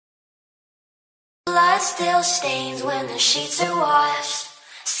Blood still stains when the sheets are washed.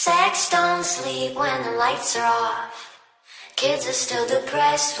 Sex don't sleep when the lights are off. Kids are still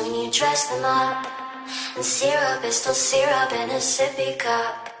depressed when you dress them up. And syrup is still syrup in a sippy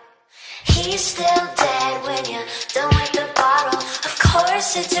cup. He's still dead when you're done with the bottle. Of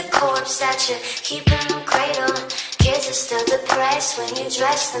course it's a corpse that you keep in the cradle. Kids are still depressed when you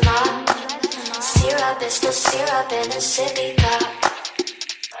dress them up. Syrup is still syrup in a sippy cup.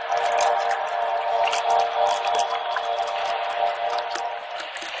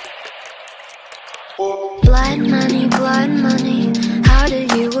 Blood money, how do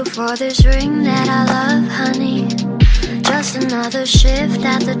you afford this ring that I love, honey? Just another shift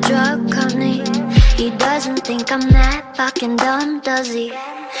at the drug company. He doesn't think I'm that fucking dumb, does he?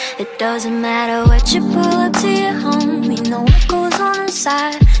 It doesn't matter what you pull up to your home. We know what goes on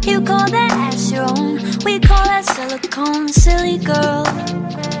inside. You call that ass your own. We call that silicone, silly girl.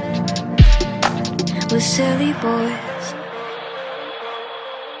 We're silly boys.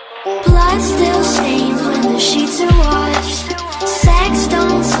 Blood still stains when the sheets are washed. Sex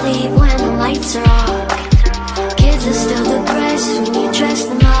don't sleep when the lights are off. Kids are still depressed when you dress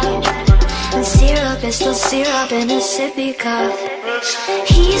them up. And syrup is still syrup in a sippy cup.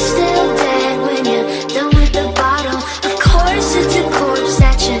 He's still dead when you're done with the bottle. Of course it's a corpse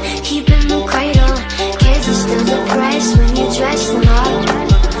that you keep in the cradle. Kids are still depressed when you dress them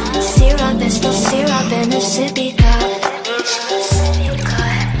up. Syrup is still syrup in a sippy cup.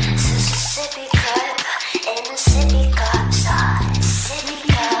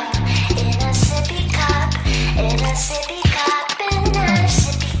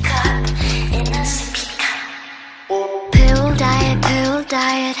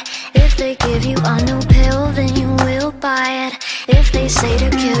 Diet. If they give you a new pill, then you will buy it. If they say to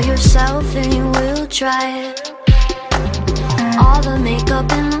kill yourself, then you will try it. All the makeup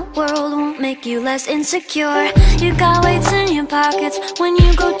in the world won't make you less insecure. You got weights in your pockets when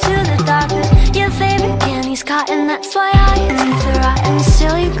you go to the doctors. Your favorite candy's cotton, that's why all your teeth are rotten.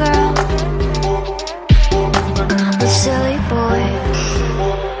 Silly girl, the silly boy.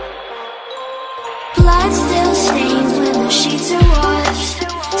 Blood still stains when the sheets are washed.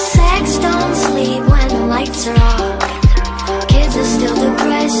 Sex don't sleep when the lights are off. Kids are still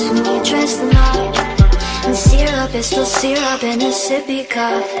depressed when you dress them up. And syrup is still syrup in a sippy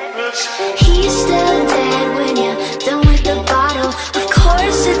cup. He's still dead when you're done with the bottle. Of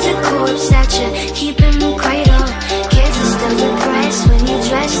course it's a corpse that you keep in the cradle. Kids are still depressed when you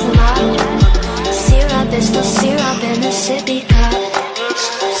dress them up. Syrup is still syrup in a sippy cup.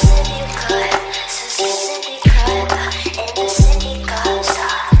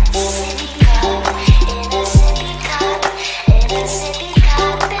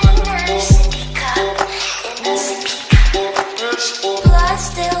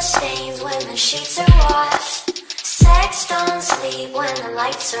 When the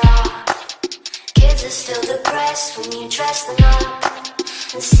lights are off, kids are still depressed when you dress them up.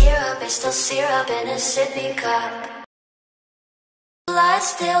 And syrup is still syrup in a sippy cup. Blood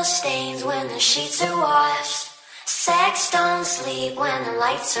still stains when the sheets are washed. Sex don't sleep when the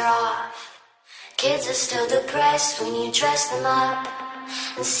lights are off. Kids are still depressed when you dress them up.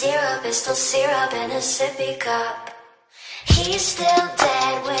 And syrup is still syrup in a sippy cup. He's still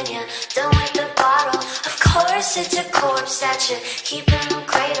dead when you're done with the bottle. Of course it's a corpse that you keep in the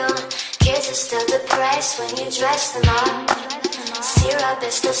cradle. Kids are still depressed when you dress them up. Syrup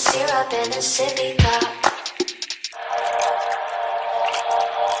is still syrup in a sippy cup.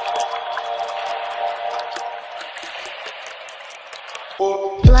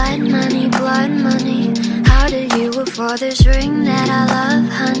 Blood money, how do you afford this ring that I love,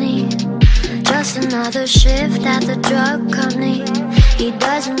 honey? Just another shift at the drug company. He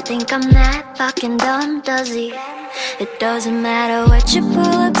doesn't think I'm that fucking dumb, does he? It doesn't matter what you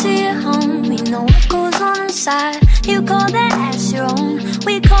pull up to your home. We know what goes on inside. You call that ass your own.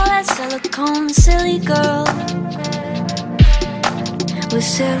 We call that silicone, silly girl. We're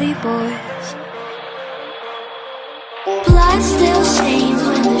silly boys. Blood still stains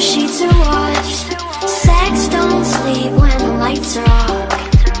when the sheets are washed. Sex don't sleep when the lights are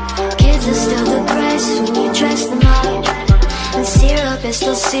off. Kids are still depressed when you dress them up. And syrup is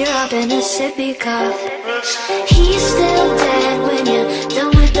still syrup in a sippy cup. He's still dead when you're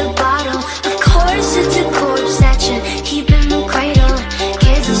done with the bottle. Of course it's a corpse that you keep in the cradle.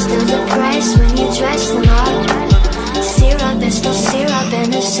 Kids are still depressed when you dress them up. Syrup is still syrup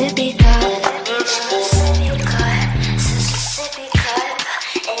in a sippy cup.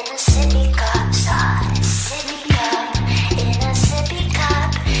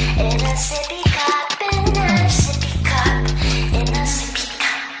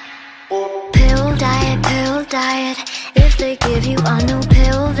 diet. If they give you a new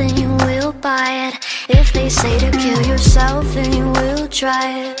pill, then you will buy it. If they say to kill yourself, then you will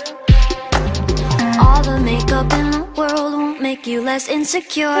try it. All the makeup in the world won't make you less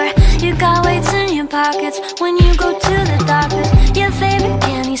insecure. You got weights in your pockets when you go to the doctors. Your favorite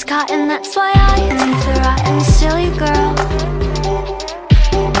candy's cotton, that's why all your teeth are rotten. Silly girl,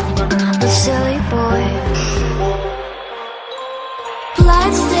 the silly boy.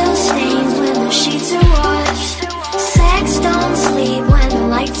 Blood still stains when the sheets are washed. Sex don't sleep when the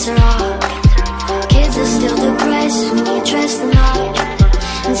lights are off. Kids are still depressed when you dress them up.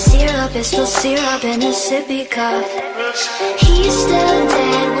 And syrup is still syrup in a sippy cup. He's still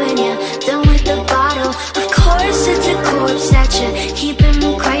dead when you're done with the bottle. Of course it's a corpse that you keep in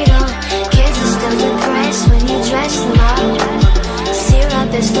the cradle. Kids are still depressed when you dress them up.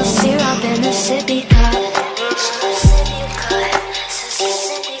 Syrup is still syrup in a sippy cup.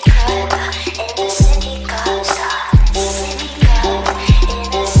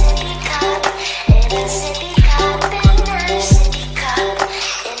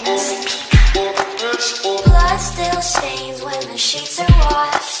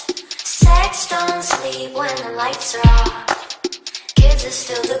 When the lights are off, kids are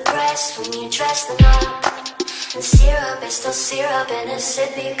still depressed when you dress them up. And syrup is still syrup in a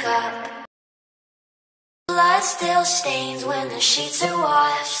sippy cup. Blood still stains when the sheets are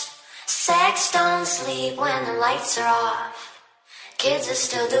washed. Sex don't sleep when the lights are off. Kids are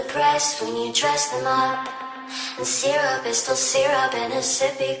still depressed when you dress them up. And syrup is still syrup in a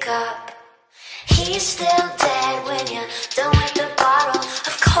sippy cup. He's still dead when you're done with the bottle.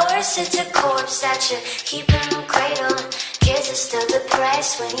 Of course it's a corpse that you keep in the cradle. Kids are still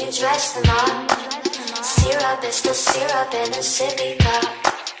depressed when you dress them up. Syrup is still syrup in a sippy cup.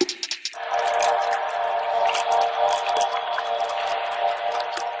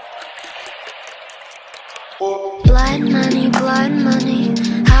 Blood money,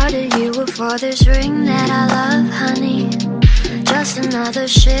 how do you afford this ring that I love, honey? Just another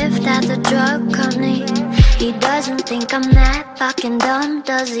shift at the drug company. He doesn't think I'm that fucking dumb,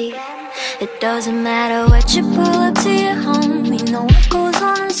 does he? It doesn't matter what you pull up to your home. We know what goes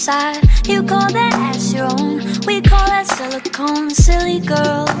on inside. You call that ass your own, we call that silicone. Silly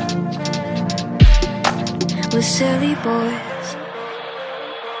girl, we're silly boys.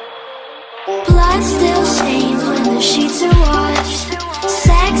 Blood still stains when the sheets are washed.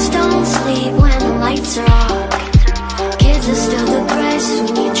 Sex don't sleep when the lights are off. Kids are still depressed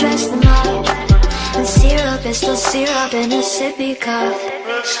when you dress them up. And syrup is still syrup in a sippy cup.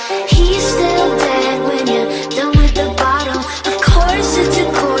 He's still dead when you're done with the bottle. Of course it's a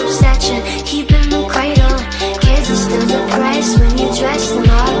corpse that you keep in the cradle. Kids are still depressed when you dress them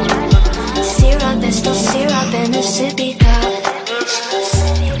up. Syrup is still syrup in a sippy cup.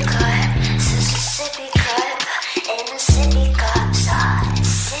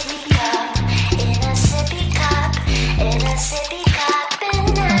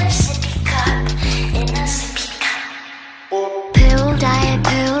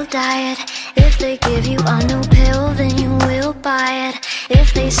 Diet. If they give you a new pill, then you will buy it.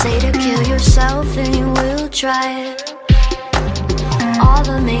 If they say to kill yourself, then you will try it. All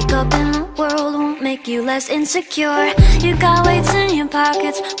the makeup in the world won't make you less insecure. You got weights in your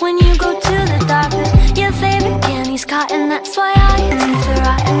pockets when you go to the doctors. Your favorite candy's cotton, that's why all your teeth are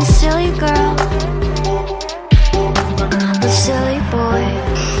rotten. Silly girl, the silly boy.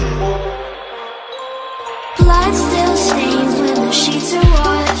 Blood still stains when the sheets are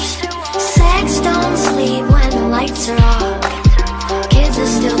washed. Sex don't sleep when the lights are off. Kids are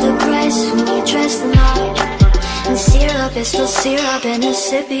still depressed when you dress them up. And syrup is still syrup in a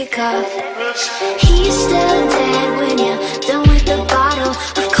sippy cup. He's still dead when you're done with the bottle.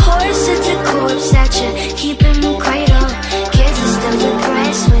 Of course it's a corpse that you keep in the cradle. Kids are still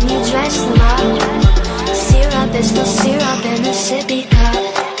depressed when you dress them up. Syrup is still syrup in a sippy cup.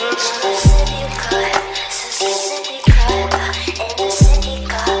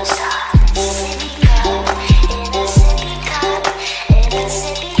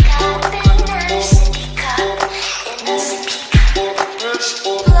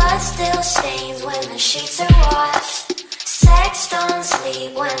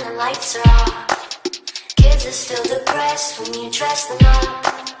 When the lights are off, kids are still depressed when you dress them up.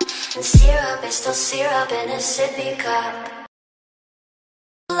 And syrup is still syrup in a sippy cup.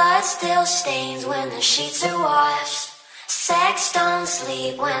 Blood still stains when the sheets are washed. Sex don't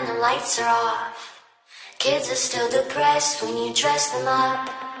sleep when the lights are off. Kids are still depressed when you dress them up.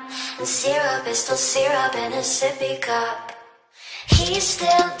 And syrup is still syrup in a sippy cup. He's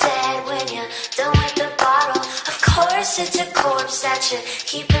still dead when you're done with the bottle. Of course it's a corpse that you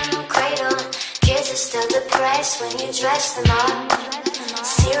keep in the cradle. Kids Kids are still depressed when you dress them up.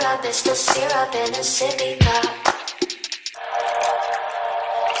 Syrup is still syrup in a sippy cup.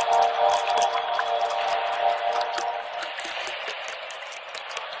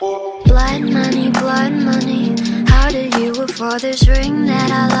 Blood money, how do you afford this ring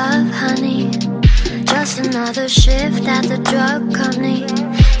that I love, honey? Just another shift at the drug company.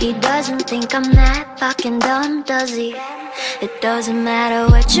 He doesn't think I'm that fucking dumb, does he? It doesn't matter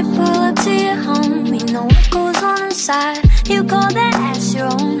what you pull up to your home. We know what goes on inside. You call that ass your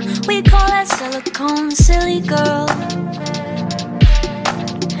own. We call that silicone, silly girl.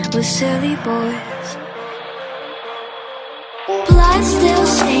 We're silly boys. Blood still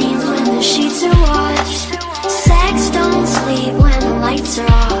stains when the sheets are washed. Sex don't sleep when the lights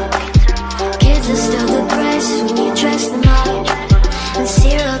are off. Kids are still depressed when you dress them up. And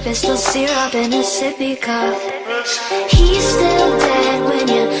syrup is still syrup in a sippy cup. He's still dead when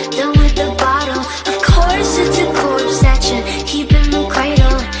you're done with the bottle. Of course it's a corpse that you keep in the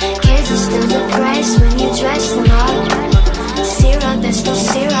cradle. Kids are still depressed when you dress them up. Syrup is still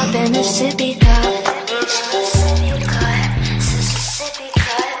syrup in a sippy cup.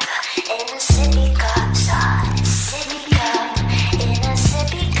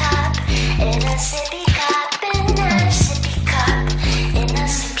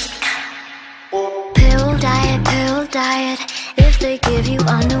 Diet. If they give you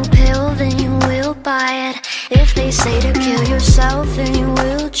a new pill, then you will buy it. If they say to kill yourself, then you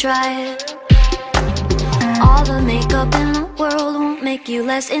will try it. All the makeup in the world won't make you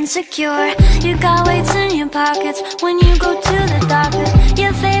less insecure. You got weights in your pockets when you go to the doctors.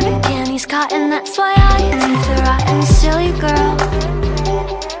 Your favorite candy's cotton, that's why all your teeth are rotten. Silly girl,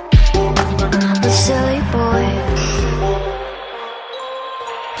 the silly boy.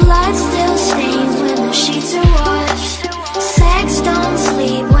 Blood still stains when the sheets are washed. Sex don't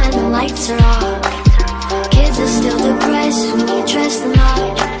sleep when the lights are off. Kids are still depressed when you dress them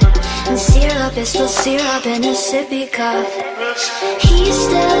up. And syrup is still syrup in a sippy cup. He's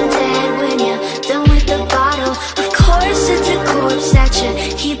still dead when you're done with the bottle. Of course it's a corpse that you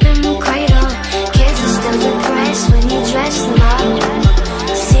keep in the cradle. Kids are still depressed when you dress them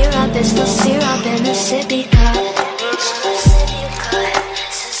up. Syrup is still syrup in a sippy cup.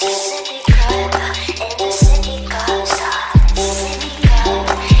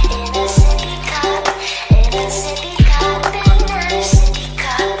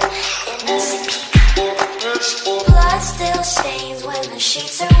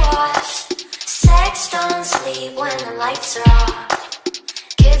 Sheets are washed. Sex don't sleep when the lights are off.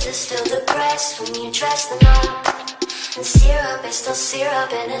 Kids are still depressed when you dress them up. And syrup is still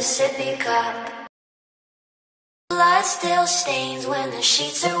syrup in a sippy cup. Blood still stains when the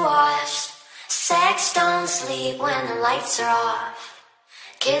sheets are washed. Sex don't sleep when the lights are off.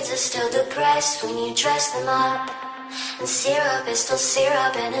 Kids are still depressed when you dress them up. And syrup is still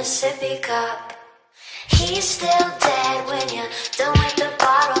syrup in a sippy cup. He's still dead when you're done with the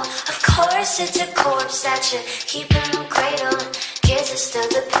bottle. Of course it's a corpse that you keep in the cradle. Kids are still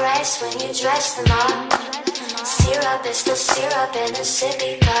depressed when you dress them up. Syrup is still syrup in a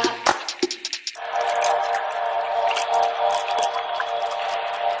sippy cup.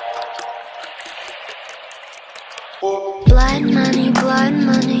 Blood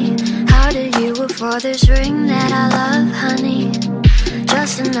money, how do you afford this ring that I love, honey?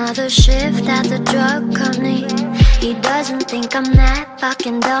 Just another shift at the drug company. He doesn't think I'm that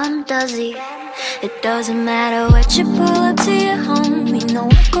fucking dumb, does he? It doesn't matter what you pull up to your home. We know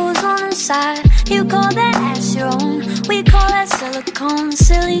what goes on inside. You call that ass your own. We call that silicone,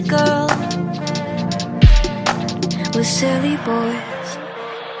 silly girl. We're silly boys.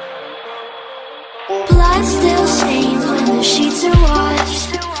 Blood still stains when the sheets are washed.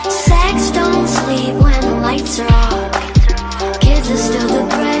 Sex don't sleep when the lights are off. Kids are still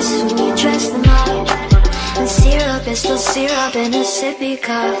depressed when you dress them up. And syrup is still syrup in a sippy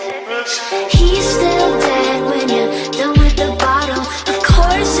cup. He's still dead when you're done with the bottle. Of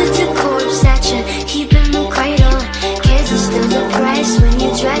course it's a corpse that you keep in the cradle. Kids are still depressed when you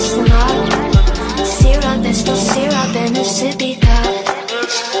dress them up. Syrup is still syrup in a sippy cup.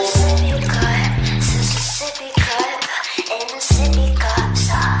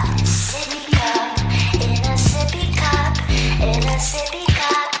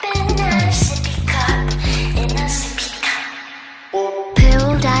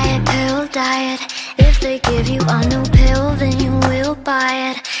 Diet. If they give you a new pill, then you will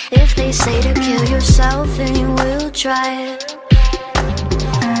buy it. If they say to kill yourself, then you will try it.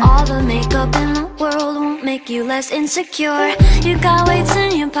 All the makeup in the world won't make you less insecure. You got weights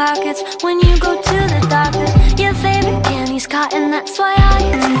in your pockets when you go to the doctors. Your favorite candy's cotton, that's why all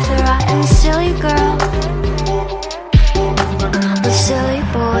your teeth are rotten. Silly girl,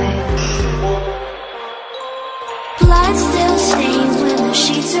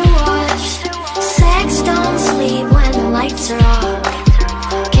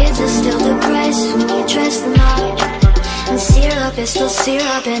 syrup is still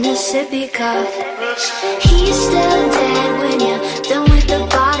syrup in a sippy cup. He's still dead when you're done with the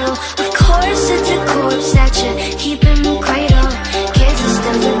bottle. Of course it's a corpse that you keep in the cradle. Kids are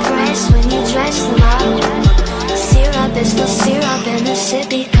still depressed when you dress them up. Syrup is still syrup in a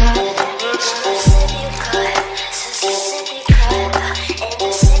sippy cup.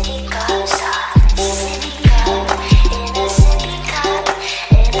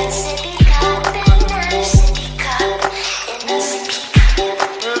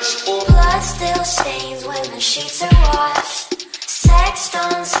 Sheets are washed, sex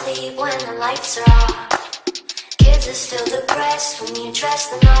don't sleep when the lights are off. Kids are still depressed when you dress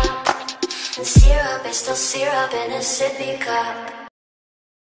them up. And syrup is still syrup in a sippy cup.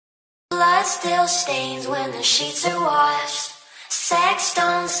 Blood still stains when the sheets are washed. Sex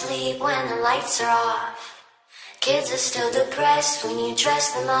don't sleep when the lights are off. Kids are still depressed when you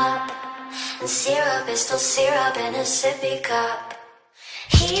dress them up. And syrup is still syrup in a sippy cup.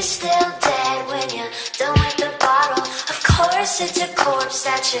 He's still dead when you're done with the bottle. Of course it's a corpse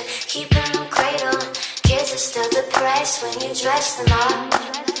that you keep in the cradle. Kids are still depressed when you dress them up.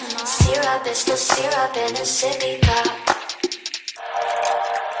 Syrup is still syrup in a sippy cup.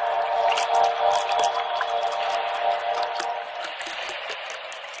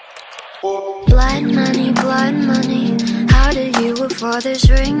 Blood money, how do you afford this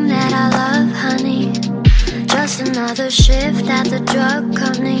ring that I love, honey? Just another shift at the drug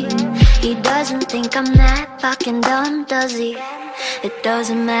company. He doesn't think I'm that fucking dumb, does he? It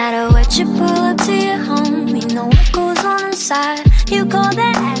doesn't matter what you pull up to your home. We know what goes on inside. You call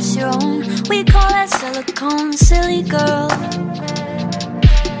that ass your own, we call that silicone. Silly girl,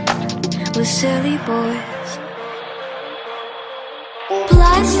 we're silly boys.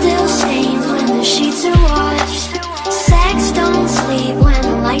 Blood still stains when the sheets are washed. Sex don't sleep when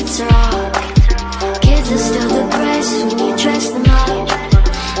the lights are off. Kids are still depressed when you dress them up.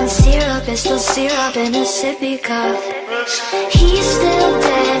 And syrup is still syrup in a sippy cup. He's still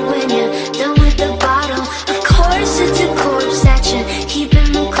dead when you're done with the bottle. Of course it's a corpse that you keep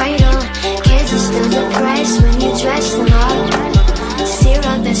in the cradle. Kids are still depressed when you dress them up.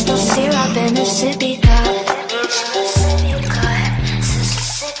 Syrup is still syrup in a sippy cup.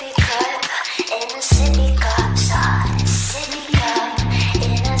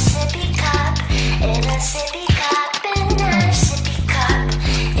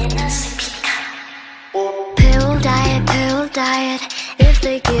 Diet. If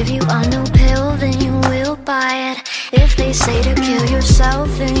they give you a new pill, then you will buy it. If they say to kill yourself,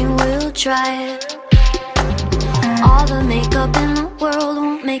 then you will try it. All the makeup in the world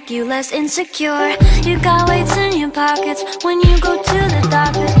won't make you less insecure. You got weights in your pockets when you go to the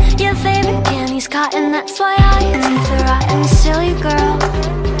doctors. Your favorite candy's cotton, that's why all your teeth are rotten. Silly girl,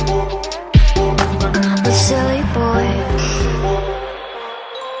 the silly boy.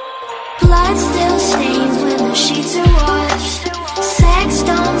 Blood still stains when the sheets are washed. Sex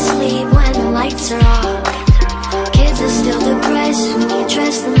don't sleep when the lights are off. Kids are still depressed when you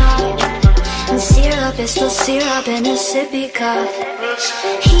dress them up. And syrup is still syrup in a sippy cup.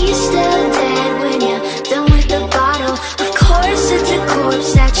 He's still dead when you're done with the bottle. Of course it's a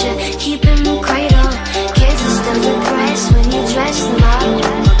corpse that you keep in the cradle. Kids are still depressed when you dress them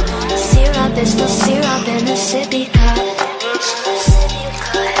up. Syrup is still syrup in a sippy cup.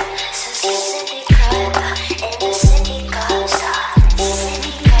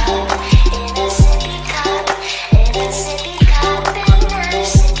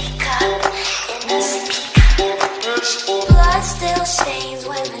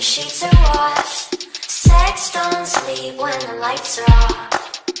 Sheets are washed. Sex don't sleep when the lights are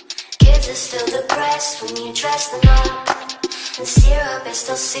off. Kids are still depressed when you dress them up. And syrup is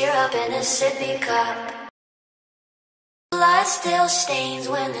still syrup in a sippy cup. Blood still stains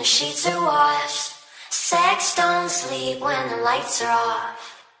when the sheets are washed. Sex don't sleep when the lights are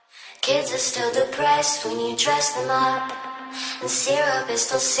off. Kids are still depressed when you dress them up. And syrup is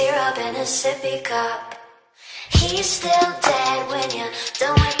still syrup in a sippy cup. He's still dead when you're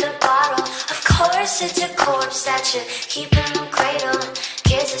done with the bottle. Of course it's a corpse that you keep in the cradle.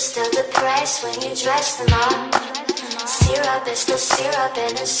 Kids are still depressed when you dress them up. Syrup is still syrup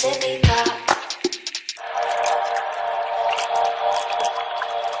in a sippy cup.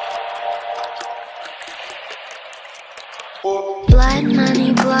 Blood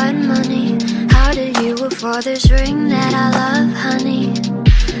money, how do you afford this ring that I love, honey?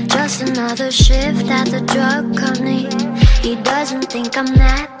 Just another shift at the drug company. He doesn't think I'm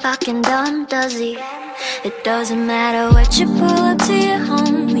that fucking dumb, does he? It doesn't matter what you pull up to your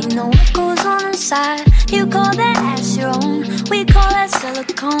home. We know what goes on inside. You call that ass your own, we call that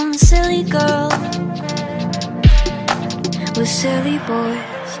silicone. Silly girl, we're with silly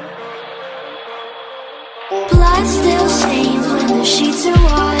boys. Blood still stains when the sheets are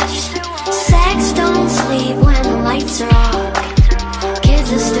washed. Sex don't sleep when the lights are off.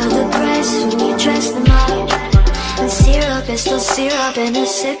 Kids are still depressed when you dress them up. And syrup is still syrup in a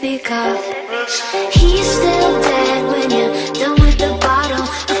sippy cup. He's still dead when you're done with the bottle.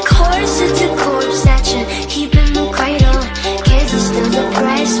 Of course it's a corpse that you keep in the cradle. Kids are still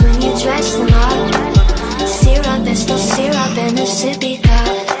depressed when you dress them up. Syrup is still syrup in a sippy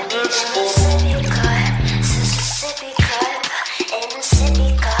cup. Sippy cup, sippy cup, in a sippy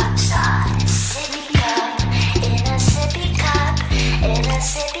cup. Sippy cup, in a sippy cup, in a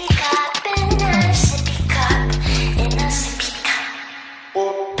sippy cup, in a sippy cup, in a sippy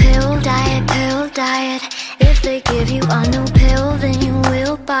cup. Pill diet. If they give you a new pill, then you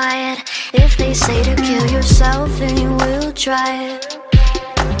will buy it. If they say to kill yourself, then you will try it.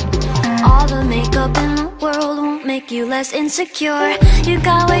 All the makeup in the world won't make you less insecure. You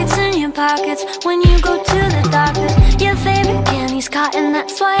got weights in your pockets when you go to the doctors. Your favorite candy's cotton,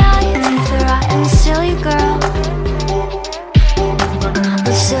 that's why all your teeth are rotten. Silly girl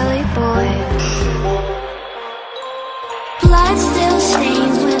with silly boy. Blood still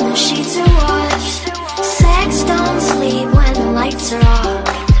stains when the sheets are washed. Sex don't sleep when the lights are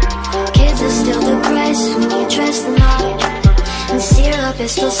off. Kids are still depressed when you dress them up. And syrup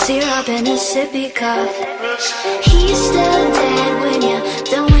is still syrup in a sippy cup. He's still dead when you're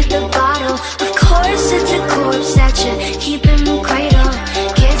done with the bottle. Of course it's a corpse that you keep in the cradle.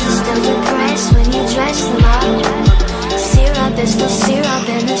 Kids are still depressed when you dress them up. Syrup is still syrup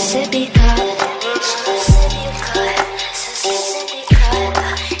in a sippy cup. Sippy cup, sippy cup,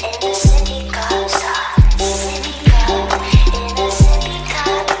 in a sippy cup. Sippy cup, in a sippy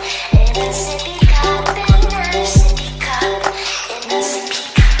cup, in a sippy cup, in a sippy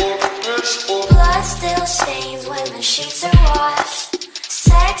cup. Blood still stains when the sheets are washed.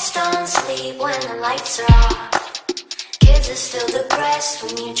 Sex don't sleep when the lights are off. Kids are still depressed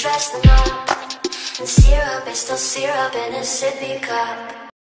when you dress them up. And syrup is still syrup in a sippy cup.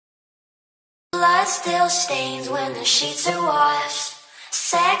 Blood still stains when the sheets are washed.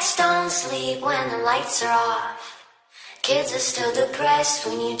 Sex don't sleep when the lights are off. Kids are still depressed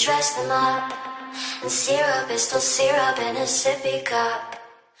when you dress them up. And syrup is still syrup in a sippy cup.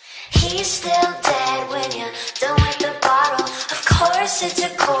 He's still dead when you're done with the bottle. Of course it's a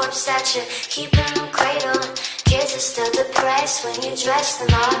corpse that you keep in the cradle. Kids are still depressed when you dress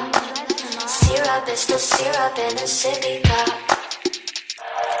them up. Syrup is still syrup in a sippy cup.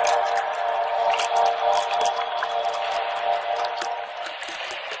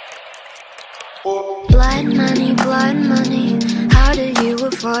 Blood money. How do you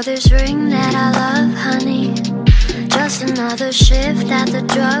afford this ring that I love, honey? Just another shift at the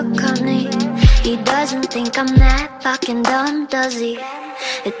drug company. He doesn't think I'm that fucking dumb, does he?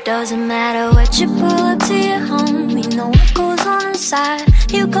 It doesn't matter what you pull up to your home. We know what goes on inside.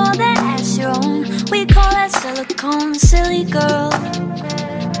 You call that ass your own. We call that silicone. Silly girl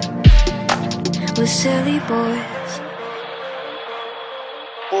with silly boys.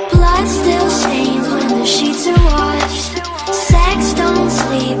 Blood still stains when the sheets are washed. Sex don't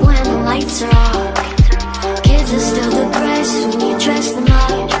sleep when the lights are off. Kids are still depressed when you dress them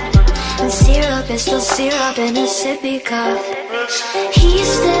up. And syrup is still syrup in a sippy cup. He's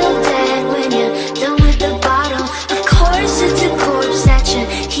still dead when you're done with the bottle. Of course it's a corpse that you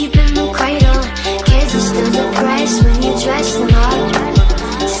keep in the cradle. Kids are still depressed when you dress them up.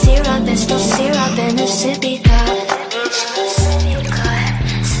 Syrup is still syrup in a sippy cup. Sippy cup,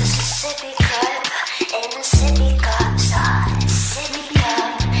 sippy cup, in a sippy cup. Sippy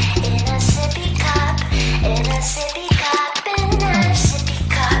cup, in a sippy cup, in a sippy cup, in a sippy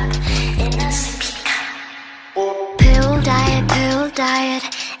cup, in a sippy cup. Pill diet.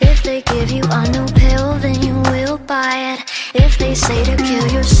 If they give you a new pill, then you will buy it. If they say to kill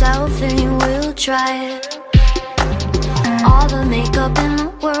yourself, then you will try it. All the makeup in the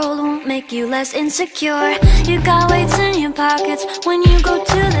world won't make you less insecure. You got weights in your pockets when you go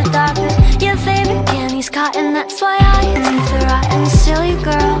to the doctors. Your favorite candy's cotton, that's why all your teeth are rotten. Silly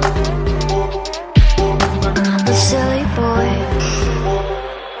girl with silly boy.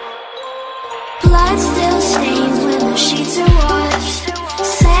 Blood still stains when the sheets are washed.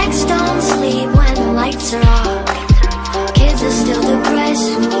 Sex don't sleep when the lights are off. Kids are still depressed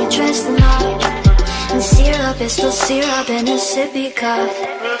when you dress them up. And syrup is still syrup in a sippy cup.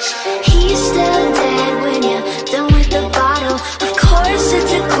 He's still dead when you're done with the bottle. Of course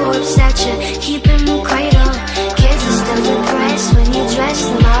it's a corpse that you keep in the cradle. Kids are still depressed when you dress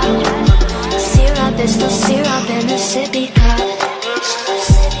them up. Syrup is still syrup in a sippy cup.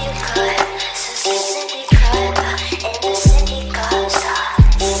 Sippy cup, sippy cup, in a sippy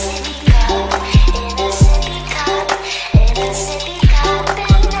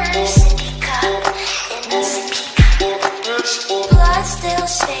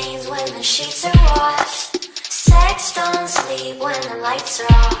stains when the sheets are washed. Sex don't sleep when the lights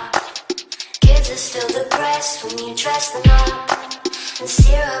are off. Kids are still depressed when you dress them up. And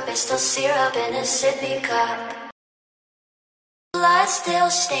syrup is still syrup in a sippy cup. Blood still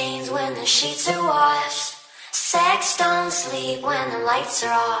stains when the sheets are washed. Sex don't sleep when the lights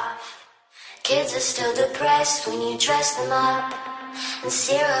are off. Kids are still depressed when you dress them up. And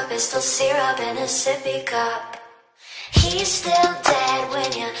syrup is still syrup in a sippy cup. He's still dead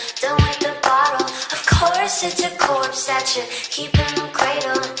when you're done with the bottle. Of course it's a corpse that you keep in the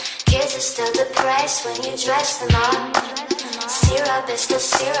cradle. Kids are still depressed when you dress them up. Syrup is still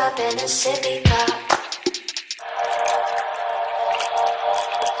syrup in a sippy cup.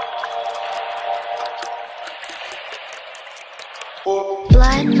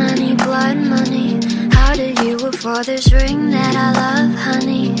 Blood money, how do you afford this ring that I love,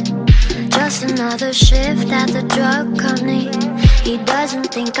 honey? Just another shift at the drug company. He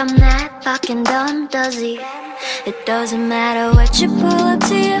doesn't think I'm that fucking dumb, does he? It doesn't matter what you pull up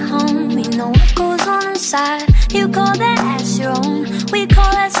to your home. We know what goes on inside. You call that ass your own. We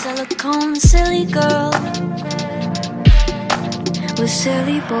call that silicone, silly girl. We're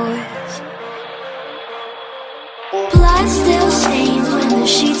silly boys. Blood still stains when the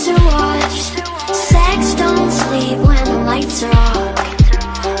sheets are washed. Sex don't sleep when the lights are off.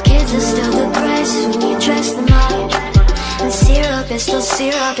 Kids are still depressed when you dress them up. And syrup is still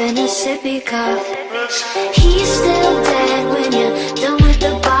syrup in a sippy cup. He's still dead when you're done with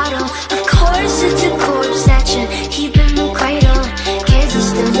the bottle. Of course it's a corpse that you keep in the cradle. Kids are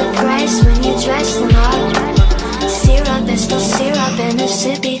still depressed when you dress them up. Syrup is still syrup in a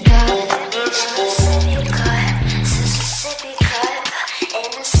sippy cup.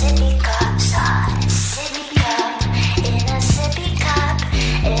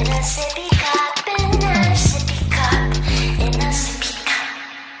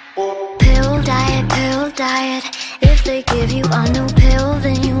 Diet. If they give you a new pill,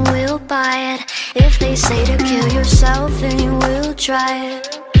 then you will buy it. If they say to kill yourself, then you will try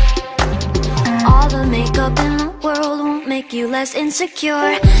it. All the makeup in the world won't make you less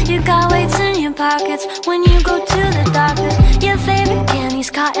insecure. You got weights in your pockets when you go to the doctors. Your favorite candy's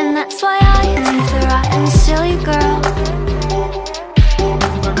cotton, that's why all your teeth are rotten. Silly girl,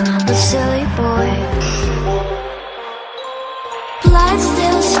 but silly boy. Blood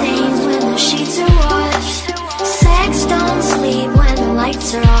still stains when the sheets are washed. Sex don't sleep when the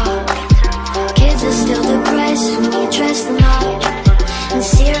lights are off. Kids are still depressed when you dress them up. And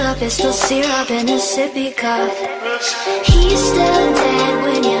syrup is still syrup in a sippy cup. He's still dead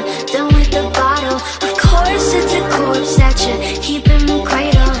when you're done with the bottle. Of course it's a corpse that you keep in the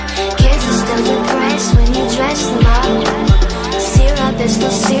cradle. Kids are still depressed when you dress them up. Syrup is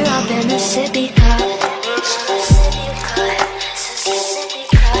still syrup in a sippy cup.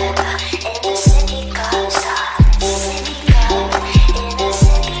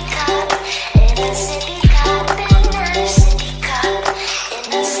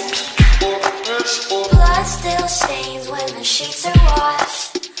 Sheets are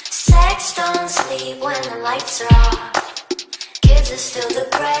washed. Sex don't sleep when the lights are off. Kids are still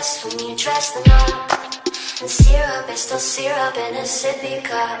depressed when you dress them up. And syrup is still syrup in a sippy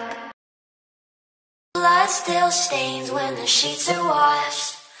cup. Blood still stains when the sheets are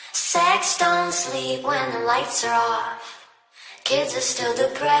washed. Sex don't sleep when the lights are off. Kids are still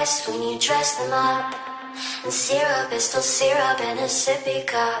depressed when you dress them up. And syrup is still syrup in a sippy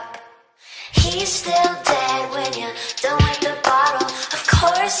cup. He's still dead when you're done with the bottle. Of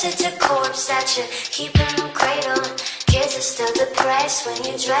course it's a corpse that you keep in the cradle. Kids are still depressed when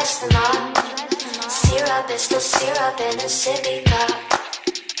you dress them up. Syrup is still syrup in a sippy cup.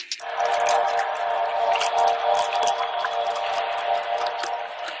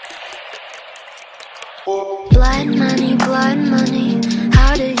 Blood money,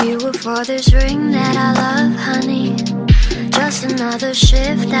 how do you afford this ring that I love, honey? Just another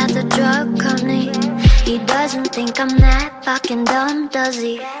shift at the drug company. He doesn't think I'm that fucking dumb, does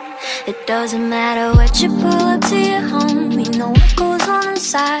he? It doesn't matter what you pull up to your home. We know what goes on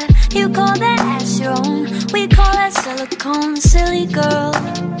inside. You call that ass your own. We call that silicone, silly girl.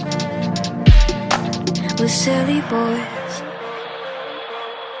 We're silly boys.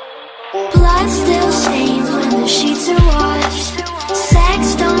 Blood still stains when the sheets are washed.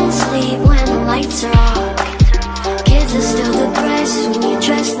 Sex don't sleep when the lights are off. Kids are still depressed when you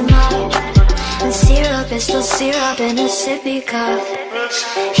dress them up. And syrup is still syrup in a sippy cup.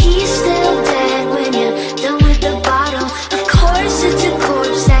 He's still dead when you're done with the bottle. Of course it's a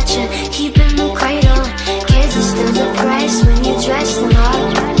corpse that you keep in the cradle. Kids are still depressed when you dress them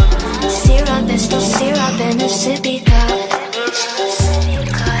up. Syrup is still syrup in a sippy cup.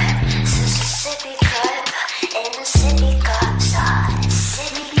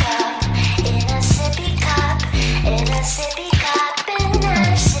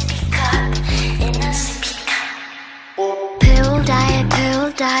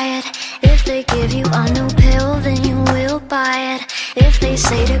 diet. If they give you a new pill, then you will buy it. If they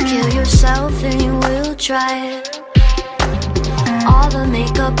say to kill yourself, then you will try it. All the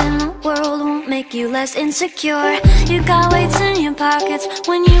makeup in the world won't make you less insecure. You got weights in your pockets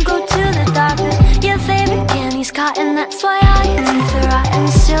when you go to the doctors. Your favorite candy's cotton, that's why all your teeth are rotten.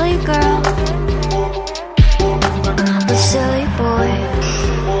 Silly girl, a silly boy.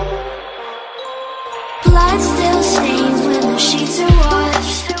 Blood still stains when the sheets are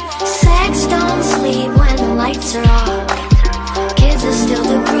washed. Sex don't sleep when the lights are off. Kids are still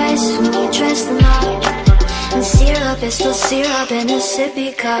depressed when you dress them up. And syrup is still syrup in a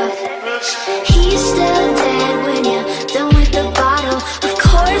sippy cup. He's still dead when you're done with the bottle. Of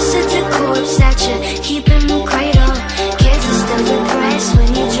course it's a corpse that you keep in the cradle. Kids are still depressed when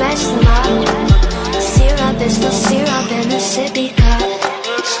you dress them up. Syrup is still syrup in a sippy cup.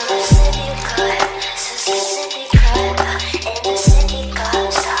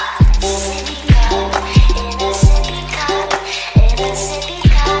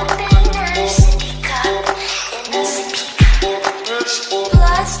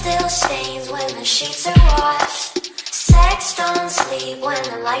 Sheets are washed. Sex don't sleep when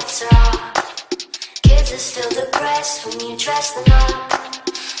the lights are off. Kids are still depressed when you dress them up.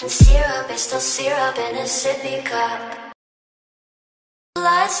 And syrup is still syrup in a sippy cup.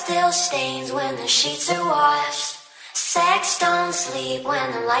 Blood still stains when the sheets are washed. Sex don't sleep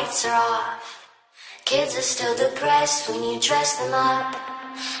when the lights are off. Kids are still depressed when you dress them up.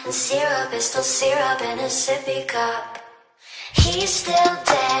 And syrup is still syrup in a sippy cup. He's still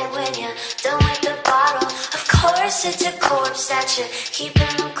dead when you're done with the bottle. Of course it's a corpse that you keep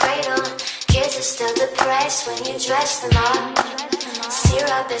in the cradle. Kids are still depressed when you dress them up.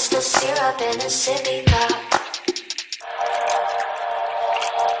 Syrup is still syrup in a sippy cup.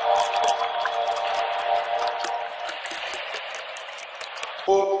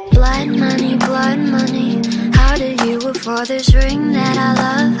 Blood money, how do you afford this ring that I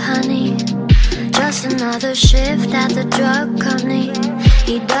love, honey? Just another shift at the drug company.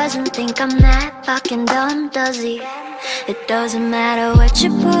 He doesn't think I'm that fucking dumb, does he? It doesn't matter what you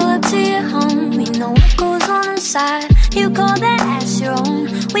pull up to your home. We know what goes on inside. You call that ass your own,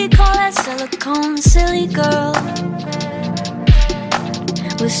 we call that silicone. Silly girl,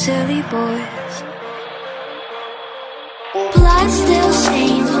 we're silly boys. Blood still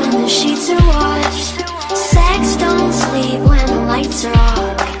stains when the sheets are washed. Sex don't sleep when the lights are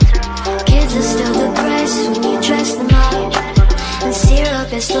off. Kids are still depressed when you dress them up. And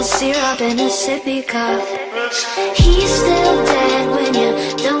syrup is still syrup in a sippy cup. He's still dead when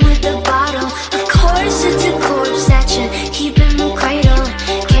you're done with the bottle. Of course it's a corpse that you keep in the cradle.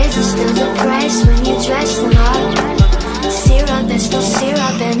 Kids are still depressed when you dress them up. Syrup is still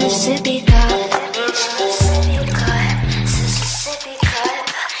syrup in a sippy cup.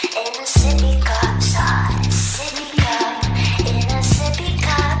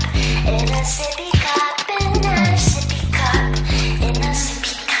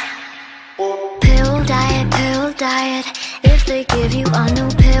 Diet. If they give you a new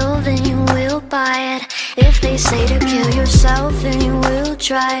pill, then you will buy it. If they say to kill yourself, then you will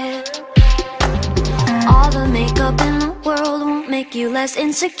try it. All the makeup in the world won't make you less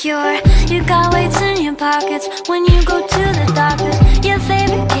insecure. You got weights in your pockets when you go to the doctors. Your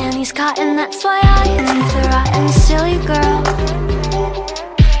favorite candy's cotton, that's why all your teeth are rotten. Silly girl,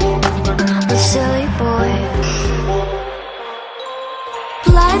 a silly boy.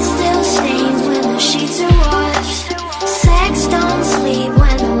 Blood still stains when the sheets are washed. Sex don't sleep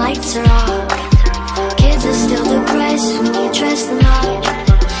when the lights are off. Kids are still depressed when you dress them up.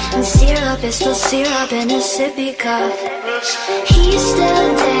 And syrup is still syrup in a sippy cup. He's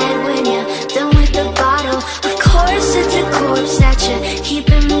still dead when you're done with the bottle. Of course it's a corpse that you keep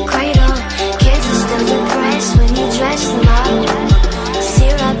in the cradle. Kids are still depressed when you dress them up.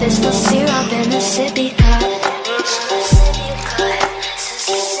 Syrup is still syrup in a sippy cup.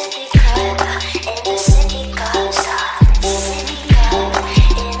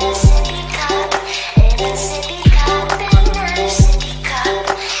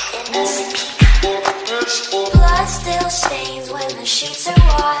 Sheets are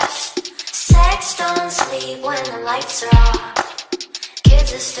washed. Sex don't sleep when the lights are off.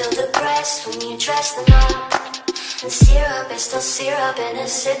 Kids are still depressed when you dress them up. And syrup is still syrup in a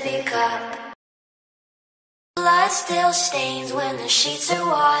sippy cup. Blood still stains when the sheets are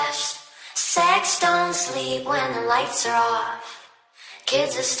washed. Sex don't sleep when the lights are off.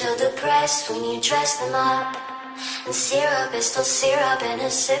 Kids are still depressed when you dress them up. And syrup is still syrup in a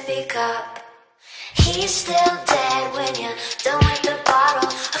sippy cup. He's still dead when you're done with the bottle.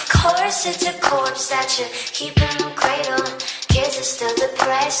 Of course it's a corpse that you keep in the cradle. Kids are still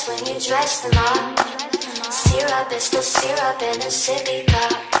depressed when you dress them up. Syrup is still syrup in a sippy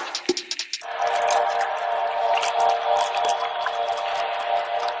cup.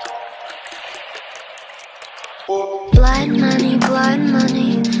 Blood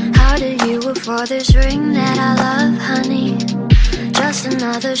money, how do you afford this ring that I love, honey? Just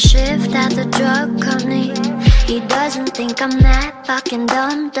another shift at the drug company. He doesn't think I'm that fucking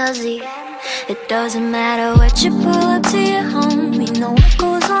dumb, does he? It doesn't matter what you pull up to your home. We know what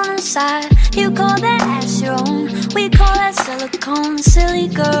goes on inside. You call that ass your own, we call that silicone. Silly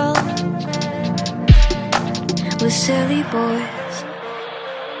girl, we're silly boys.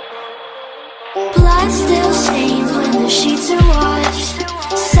 Blood still stains when the sheets are washed.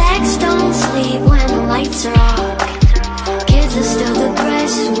 Sex don't sleep when the lights are off. Kids are still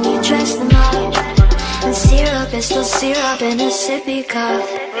depressed when you dress them up. And syrup is still syrup in a sippy cup.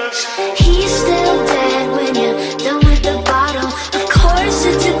 He's still dead when you're done with the bottle. Of course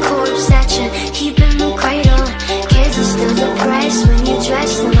it's a corpse that you keep in the cradle. Kids are still depressed when you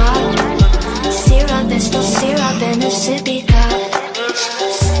dress them up. Syrup is still syrup in a sippy cup.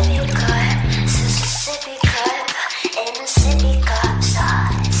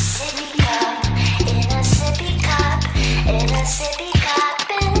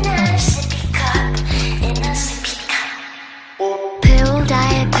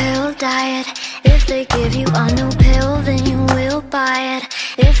 Diet. If they give you a new pill, then you will buy it.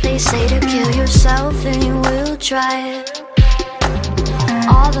 If they say to kill yourself, then you will try it.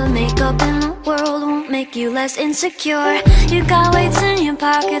 All the makeup in the world won't make you less insecure. You got weights in your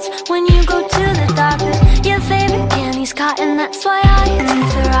pockets when you go to the doctors. Your favorite candy's cotton, that's why all your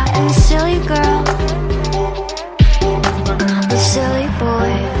teeth are rotten. Silly girl, the silly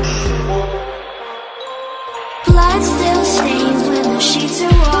boy. Blood still stains when the sheets are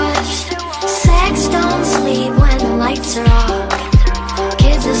washed. Sex don't sleep when the lights are off.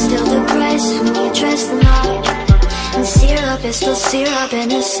 Kids are still depressed when you dress them up. And syrup is still syrup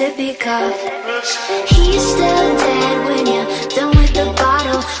in a sippy cup. He's still dead when you're done with the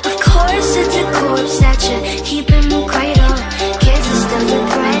bottle. Of course it's a corpse that you keep in the cradle. Kids are still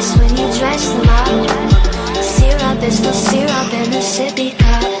depressed when you dress them up. Syrup is still syrup in a sippy cup.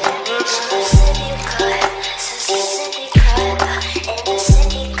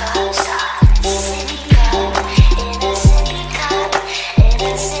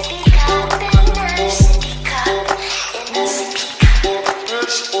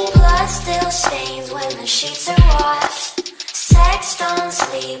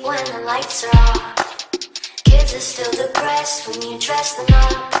 When the lights are off, kids are still depressed when you dress them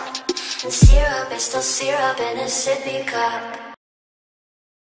up. And syrup is still syrup in a sippy cup.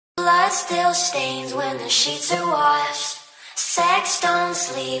 Blood still stains when the sheets are washed. Sex don't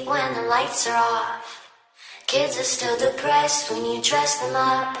sleep when the lights are off. Kids are still depressed when you dress them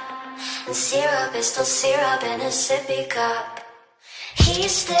up. And syrup is still syrup in a sippy cup.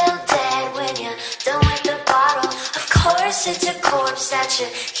 He's still dead when you're done with the bottle. Of course it's a corpse that you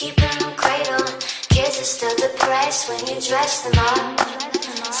keep in the cradle. Kids are still depressed when you dress them up.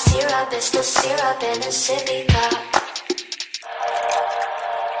 Syrup is still syrup in a sippy cup.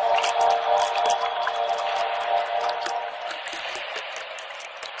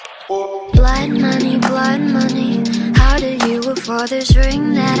 Blood money, how do you afford this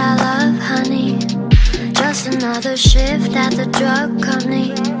ring that I love, honey? Just another shift at the drug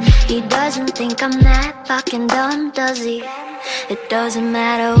company. He doesn't think I'm that fucking dumb, does he? It doesn't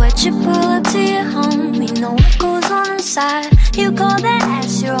matter what you pull up to your home. We know what goes on inside. You call that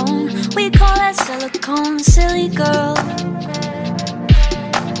ass your own, we call that silicone. Silly girl,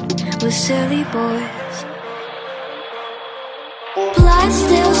 we're silly boys. Blood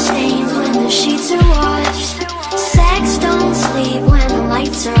still stains when the sheets are washed. Sex don't sleep when the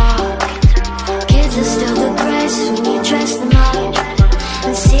lights are off. Kids are still depressed when you dress them up.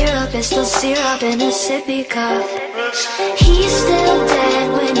 And syrup is still syrup in a sippy cup. He's still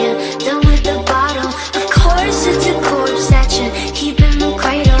dead when you're done with the bottle. Of course it's a corpse that you keep in the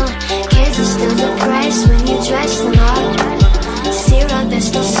cradle. Kids are still depressed when you dress them up. Syrup is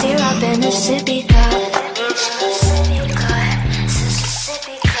still syrup in a sippy cup.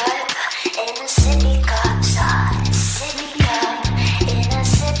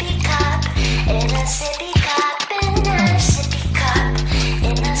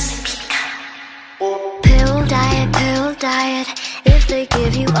 Diet. If they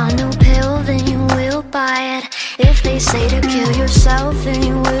give you a new pill, then you will buy it. If they say to kill yourself, then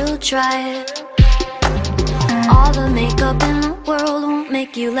you will try it. All the makeup in the world won't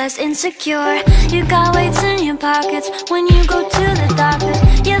make you less insecure. You got weights in your pockets when you go to the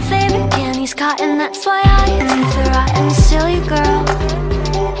doctors. Your favorite candy's cotton, that's why all your teeth are rotten. Silly girl,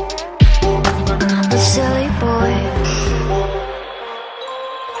 the silly boy.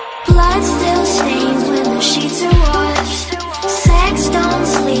 Blood still stains when the sheets are washed. Sex don't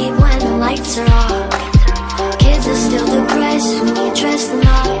sleep when the lights are off. Kids are still depressed when you dress them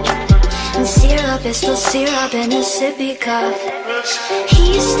up. And syrup is still syrup in a sippy cup.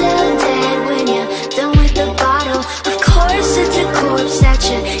 He's still dead when you're done with the bottle. Of course it's a corpse that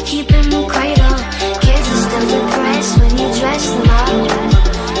you keep in the cradle. Kids are still depressed when you dress them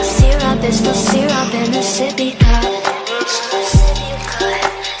up. Syrup is still syrup in a sippy cup.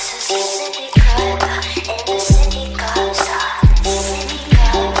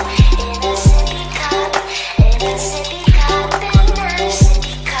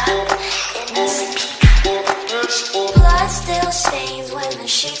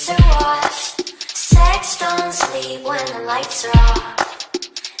 When the lights are off,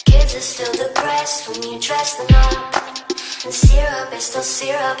 kids are still depressed when you dress them up. And syrup is still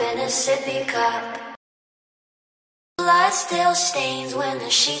syrup in a sippy cup. Blood still stains when the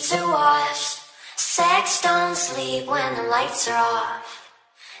sheets are washed. Sex don't sleep when the lights are off.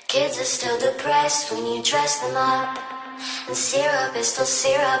 Kids are still depressed when you dress them up. And syrup is still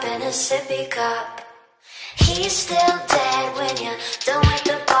syrup in a sippy cup. He's still dead when you're done with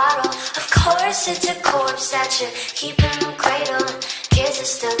the bottle. Of course it's a corpse that you keep in the cradle. Kids are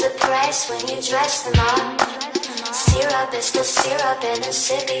still depressed when you dress them up. Syrup is still syrup in a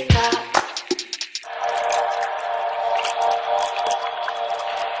sippy cup.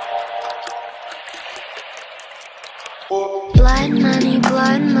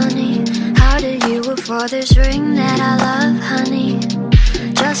 Blood money, how do you afford this ring that I love, honey?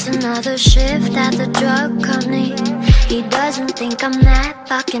 Just another shift at the drug company. He doesn't think I'm that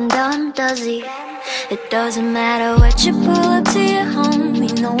fucking dumb, does he? It doesn't matter what you pull up to your home. We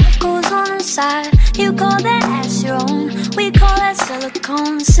know what goes on inside. You call that ass your own, we call that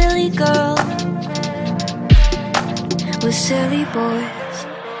silicone. Silly girl, we're silly boys.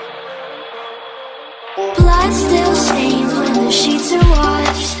 Blood still stains when the sheets are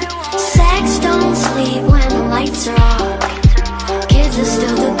washed. Sex don't sleep when the lights are off. Kids are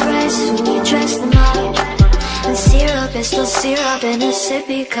still depressed when you dress them up. And syrup is still syrup in a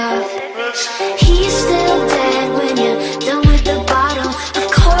sippy cup. He's still dead when you're done with the bottle.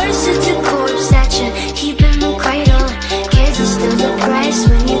 Of course it's a corpse that you keep in the cradle. Kids are still depressed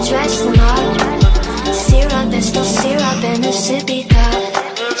when you dress them up. Syrup is still syrup in a sippy cup.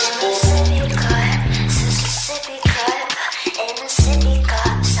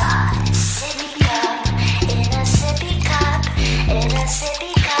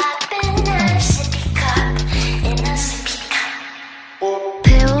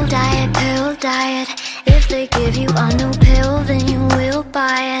 Diet. If they give you a new pill, then you will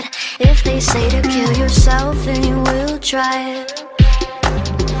buy it. If they say to kill yourself, then you will try it.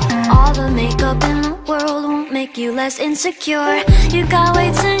 All the makeup in the world won't make you less insecure. You got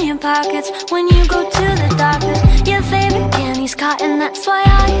weights in your pockets when you go to the doctors. Your favorite candy's cotton, that's why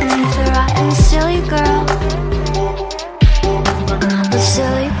all your teeth are rotten. Silly girl, the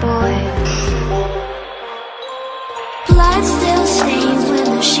silly boy. Blood still stains when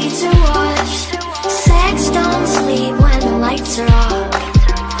the sheets are washed. Sex don't sleep when the lights are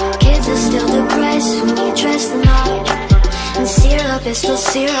off. Kids are still depressed when you dress them up. And syrup is still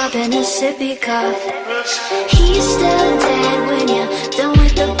syrup in a sippy cup. He's still dead when you're done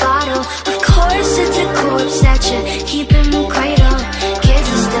with the bottle. Of course it's a corpse that you keep in the cradle. Kids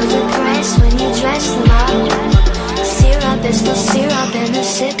are still depressed when you dress them up. Syrup is still syrup in a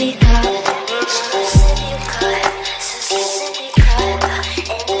sippy cup.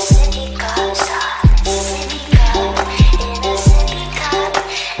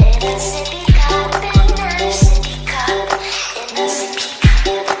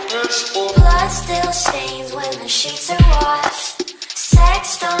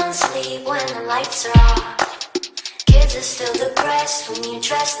 When the lights are off, kids are still depressed when you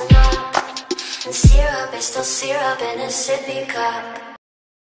dress them up. And syrup is still syrup in a sippy cup.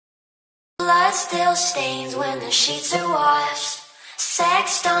 Blood still stains when the sheets are washed.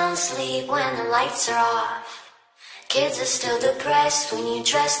 Sex don't sleep when the lights are off. Kids are still depressed when you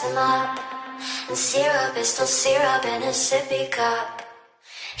dress them up. And syrup is still syrup in a sippy cup.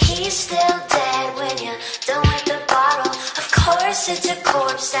 He's still dead when you're done with the bottle. Of course it's a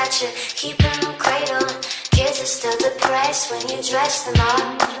corpse that you keep in the cradle. Kids are still depressed when you dress them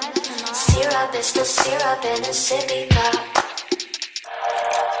up. Syrup is still syrup in a sippy cup.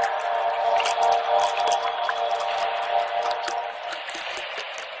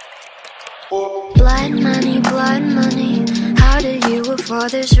 Blood money, how do you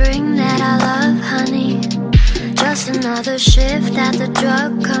afford this ring that I love, honey? Just another shift at the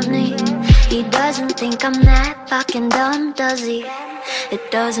drug company. He doesn't think I'm that fucking dumb, does he? It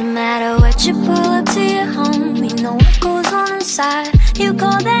doesn't matter what you pull up to your home. We know what goes on inside. You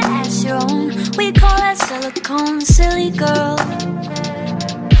call that ass your own, we call that silicone. Silly girl,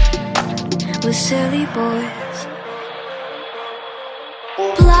 we're silly boys.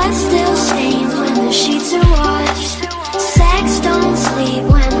 Blood still stains when the sheets are washed. Sex don't sleep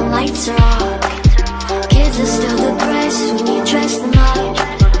when the lights are off. Kids are still depressed when you dress them up.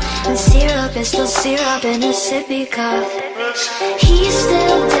 And syrup is still syrup in a sippy cup. He's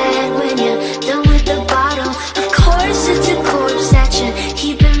still dead when you're done with the bottle. Of course it's a corpse that you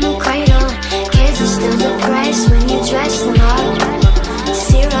keep in the cradle. Kids are still depressed when you dress them up.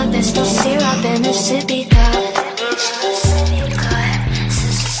 Syrup is still syrup in a sippy cup.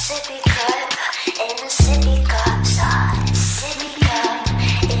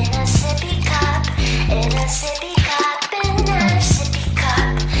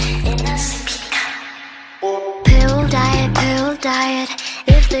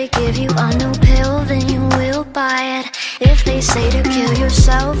 If they give you a new pill, then you will buy it. If they say to kill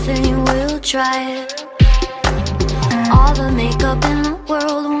yourself, then you will try it. All the makeup in the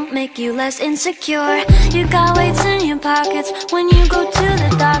world won't make you less insecure. You got weights in your pockets when you go to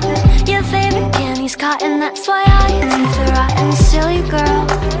the doctors. Your favorite candy's cotton, that's why all your teeth are rotten. Silly girl,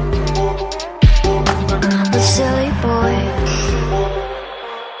 but silly boy.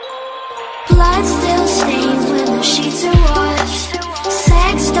 Blood still stains when the sheets are washed.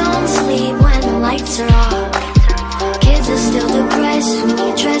 Sex don't sleep when the lights are off. Kids are still depressed when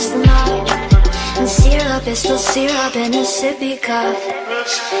you dress them up. And syrup is still syrup in a sippy cup.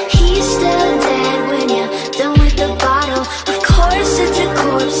 He's still dead when you're done with the bottle. Of course it's a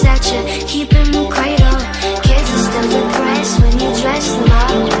corpse that you keep in the cradle. Kids are still depressed when you dress them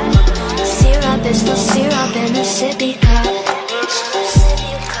up. Syrup is still syrup in a sippy cup.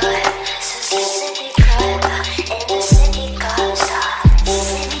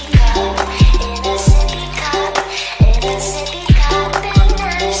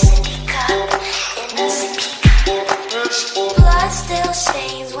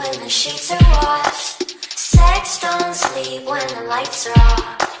 When the lights are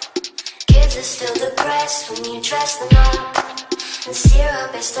off, kids are still depressed when you dress them up. And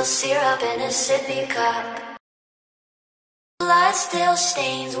syrup is still syrup in a sippy cup. Blood still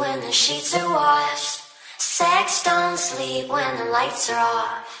stains when the sheets are washed. Sex don't sleep when the lights are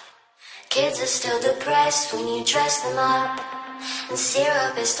off. Kids are still depressed when you dress them up. And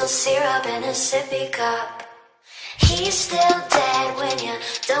syrup is still syrup in a sippy cup. He's still dead when you're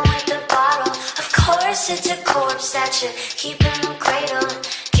done with the bottle. Of course it's a corpse that you keep in the cradle.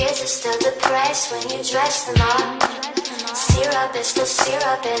 Kids are still depressed when you dress them up. Syrup is still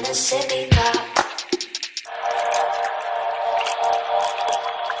syrup in a sippy cup.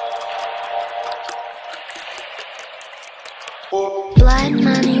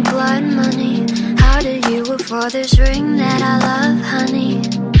 Blood money, how do you afford this ring that I love, honey?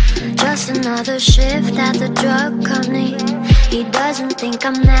 Just another shift at the drug company. He doesn't think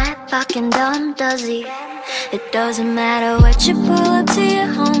I'm that fucking dumb, does he? It doesn't matter what you pull up to your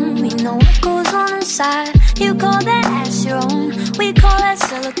home. We know what goes on inside. You call that ass your own, we call that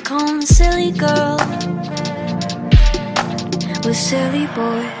silicone. Silly girl, we're silly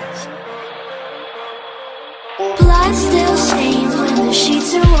boys. Blood still stains when the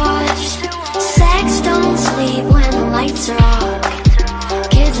sheets are washed. Sex don't sleep when the lights are off.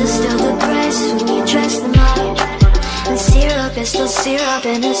 Kids are still depressed when you dress them up. And syrup is still syrup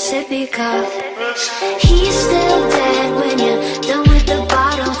in a sippy cup. He's still dead when you're done with the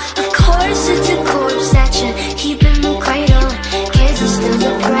bottle. Of course it's a corpse that you keep in the cradle. Kids are still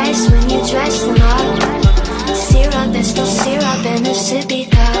depressed when you dress them up. Syrup is still syrup in a sippy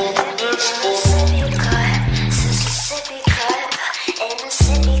cup.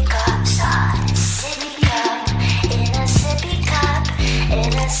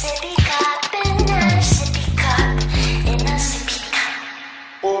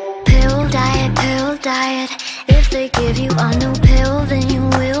 Diet. If they give you a new pill, then you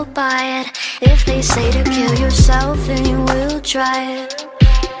will buy it. If they say to kill yourself, then you will try it.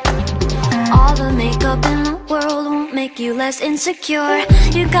 All the makeup in the world won't make you less insecure.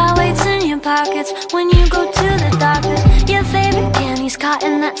 You got weights in your pockets when you go to the doctors. Your favorite candy's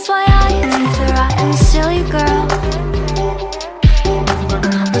cotton, that's why all your teeth are rotten. Silly girl,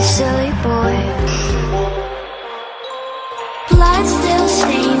 but silly boy. Blood still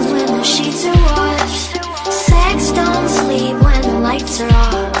stains when the sheets are washed. Sex don't sleep when the lights are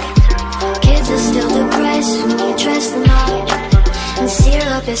off. breast when you dress them up. And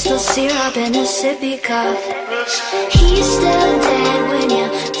syrup is still syrup in a sippy cup. He's still dead when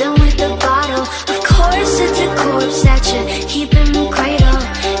you're done with the bottle. Of course it's a corpse that you keep in the cradle.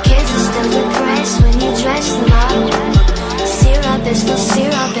 Kids are still depressed when you dress them up. Syrup is still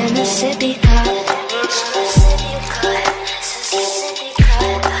syrup in a sippy cup. Sippy cup, sippy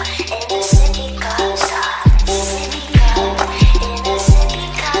cup, in a sippy cup. Sippy cup, in a sippy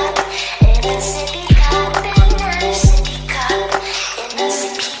cup, in a sippy cup, in a sippy cup, in a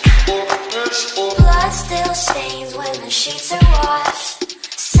sippy cup. Blood still stains when the sheets are washed.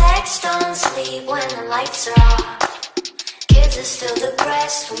 Sex don't sleep when the lights are off. Kids are still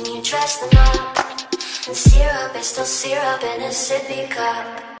depressed when you dress them up. And syrup is still syrup in a sippy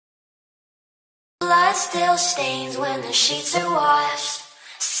cup. Blood still stains when the sheets are washed.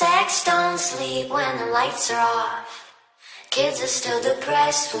 Sex don't sleep when the lights are off. Kids are still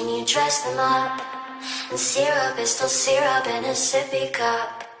depressed when you dress them up. And syrup is still syrup in a sippy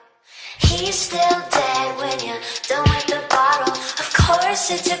cup. He's still dead when you're done with the bottle. Of course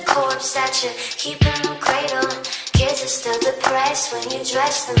it's a corpse that you keep in the cradle. Kids are still depressed when you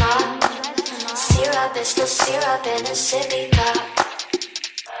dress them up. Syrup is still syrup in a sippy cup.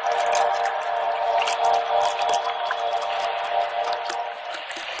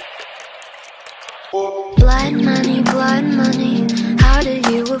 Blood money, how did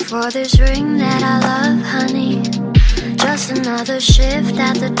you afford this ring that I love, honey? Just another shift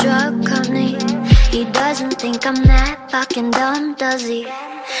at the drug company. He doesn't think I'm that fucking dumb, does he?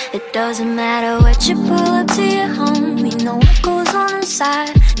 It doesn't matter what you pull up to your home. We know what goes on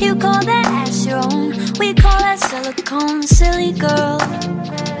inside. You call that ass your own, we call that silicone. Silly girl,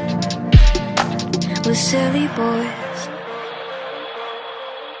 we're silly boys.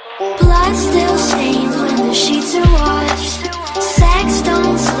 Blood still stains when the sheets are washed. Sex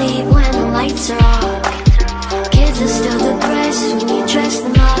don't sleep when the lights are off. Kids are still depressed when you dress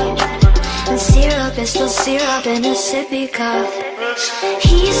them up. And syrup is still syrup in a sippy cup.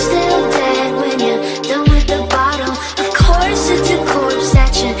 He's still dead when you're done with the bottle. Of course it's a corpse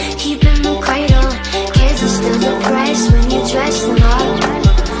that you keep in the cradle. Kids are still depressed when you dress them up.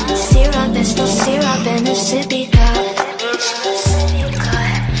 Syrup is still syrup in a sippy cup. Sippy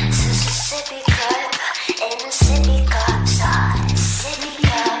cup, sippy cup, in a sippy cup. Sippy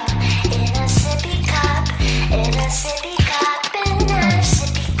cup, in a sippy cup, in a sippy cup, in a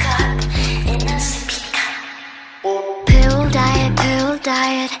sippy cup, in a sippy cup. Pill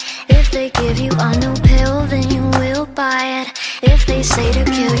diet. If they give you a new pill, then you will buy it. If they say to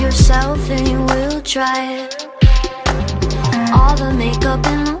kill yourself, then you will try it. All the makeup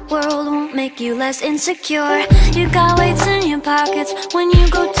in the world won't make you less insecure. You got weights in your pockets when you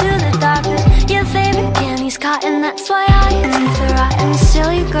go to the doctors. Your favorite candy's cotton, that's why all your teeth are rotten.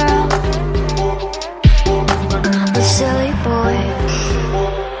 Silly girl, a silly boy.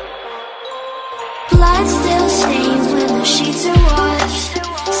 Blood still stains when the sheets are washed.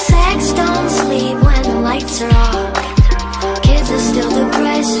 Sex don't sleep when the lights are off. Kids are still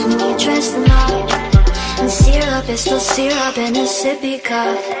depressed when you dress them up. And syrup is still syrup in a sippy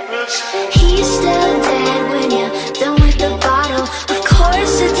cup. He's still dead when you're done with the bottle. Of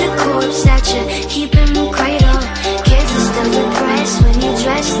course it's a corpse that you keep in the cradle. Kids are still depressed when you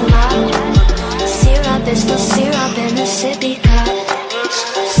dress them up. Syrup is still syrup in a sippy cup.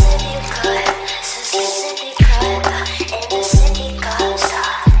 Sippy cup, sippy cup, in a sippy cup.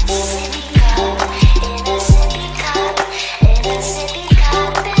 Sippy cup, in a sippy cup, in a sippy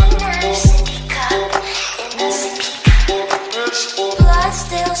cup, in a sippy cup, in a sippy cup. Blood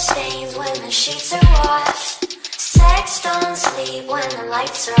still stains when the sheets are washed. Sex don't sleep when the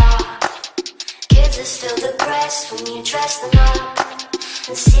lights are off. Kids are still depressed when you dress them up.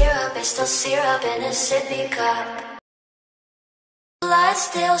 And syrup is still syrup in a sippy cup. Blood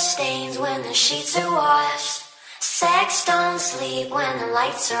still stains when the sheets are washed. Sex don't sleep when the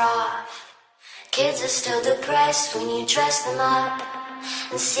lights are off. Kids are still depressed when you dress them up.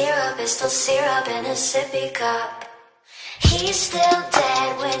 And syrup is still syrup in a sippy cup. He's still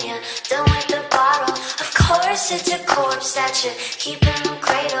dead when you're done with the bottle. Of course it's a corpse that you keep in the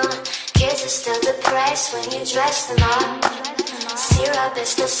cradle. Kids are still depressed when you dress them up. Syrup is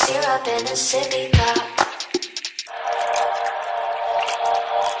still syrup in a sippy cup.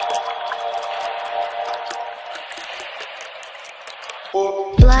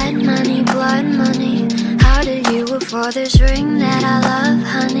 Blood money, how did you afford this ring that I love,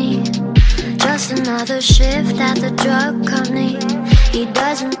 honey? Just another shift at the drug company. He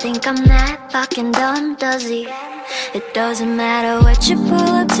doesn't think I'm that fucking dumb, does he? It doesn't matter what you pull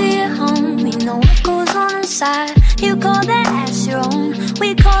up to your home. We know what goes on inside. You call that ass your own, we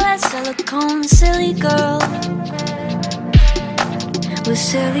We call that silicone, silly girl. We're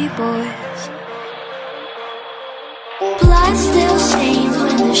silly boys. Blood still stains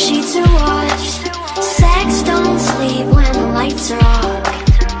when the sheets are washed. Sex don't sleep when the lights are off.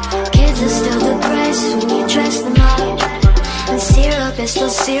 Kids are still depressed when you dress them up. And syrup is still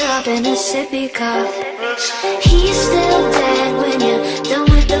syrup in a sippy cup. He's still dead when you're done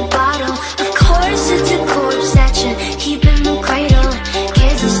with the bottle. Of course it's a corpse that you keep in the cradle.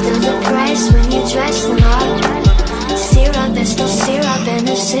 Kids are still depressed when you dress them up. Syrup is still syrup in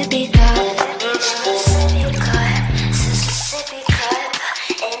a sippy cup. Sippy cup, sippy cup,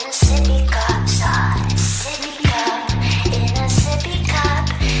 in a sippy cup. Sippy cup, in a sippy cup,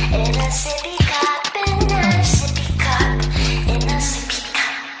 in a sippy cup, in a sippy cup, in a sippy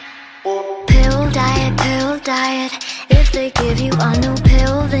cup. Pill diet. If they give you a new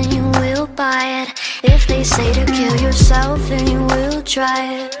pill, then you will buy it. If they say to kill yourself, then you will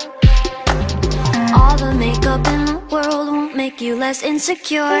try it. All the makeup in the world won't make you less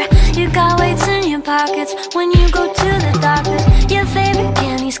insecure. You got weights in your pockets when you go to the doctors. Your favorite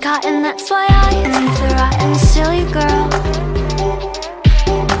candy's cotton, that's why all your teeth are rotten. Silly girl,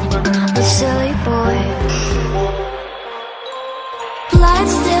 a silly boy. Blood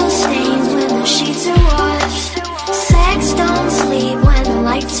still stains when the sheets are washed. Sex don't sleep when the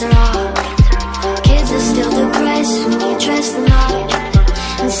lights are off. Kids are still depressed when you dress them up.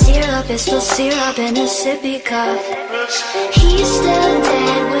 And syrup is still syrup in a sippy cup. He's still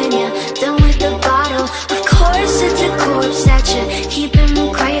dead when you're done with the bottle. Of course it's a corpse that you keep in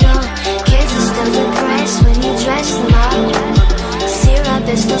the cradle. Kids are still depressed when you dress them up. Syrup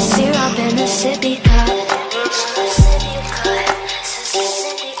is still syrup in a sippy cup. Sippy cup,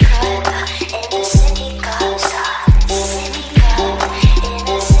 sippy cup, in a sippy cup. Sippy cup, in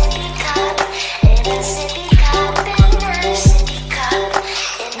a sippy cup, in a sippy cup,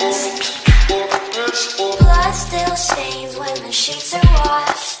 in a sippy cup. Blood still stains when the sheets are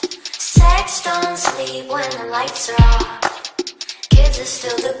washed. Sex don't sleep when the lights are off. Kids are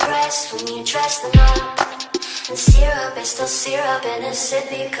still depressed when you dress them up. And syrup is still syrup in a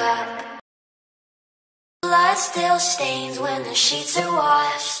sippy cup. Blood still stains when the sheets are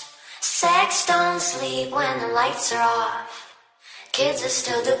washed. Sex don't sleep when the lights are off. Kids are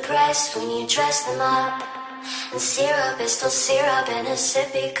still depressed when you dress them up. And syrup is still syrup in a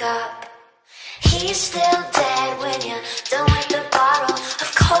sippy cup. He's still dead when you're done with the bottle.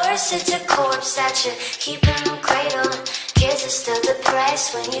 Of course it's a corpse that you keep in the cradle. Kids are still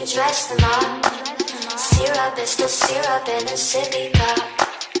depressed when you dress them up. Syrup is still syrup in a sippy cup.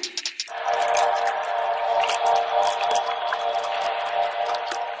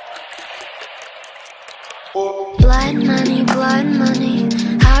 Blood money.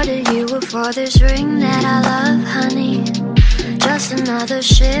 How did you afford this ring that I love, honey? Just another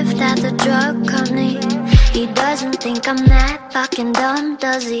shift at the drug company. He doesn't think I'm that fucking dumb,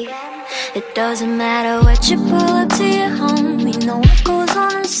 does he? It doesn't matter what you pull up to your home. We know what goes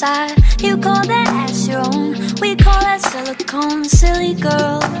on inside. You call that ass your own. We call that silicone, silly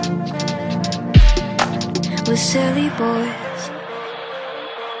girl. We're silly boys.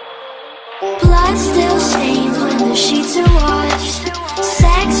 Blood still stains when the sheets are washed.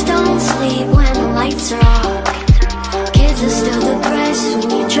 Sex don't sleep when the lights are off. Kids are still depressed when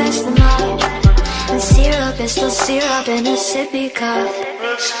you dress them up. And syrup is still syrup in a sippy cup.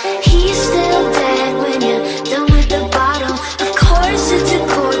 He's still dead when you're done with the bottle. Of course it's a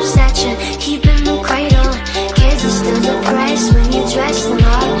corpse that you keep in the cradle. Kids are still depressed when you dress them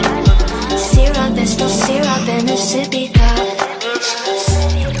up. Syrup is still syrup in a sippy cup.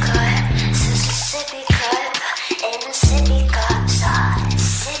 Sippy cup, sippy cup, in a sippy cup.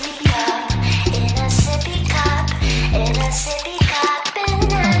 Sippy cup, in a sippy cup, in a sippy cup, in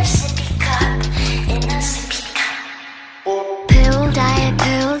a sippy cup, in a sippy cup.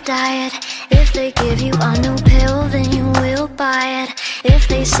 Pill diet. If they give you a new pill, then you will buy it. If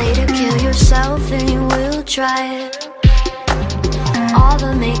they say to kill yourself, then you will try it. All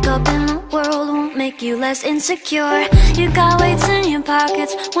the makeup in the world won't make you less insecure. You got weights in your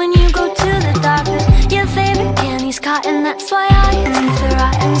pockets when you go to the doctors. Your favorite candy's cotton, that's why all your teeth are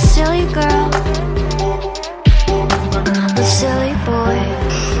rotten. Silly girl, a silly boy.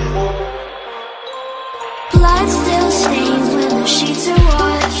 Blood still stains when the sheets are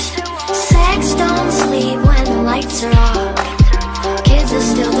washed. Sex don't sleep when the lights are off. Kids are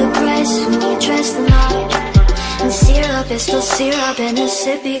still depressed when you dress them up. And syrup is still syrup in a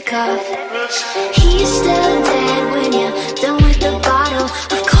sippy cup. He's still dead when you're done with the bottle.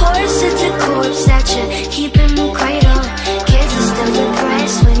 Of course it's a corpse that you keep in the cradle. Kids are still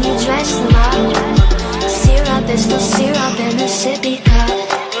depressed when you dress them up. Syrup is still syrup in a sippy cup.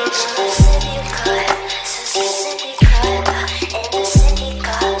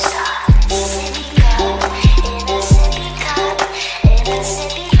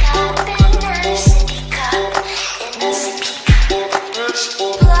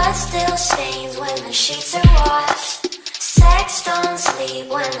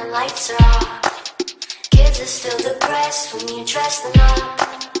 lights are off. Kids are still depressed when you dress them up.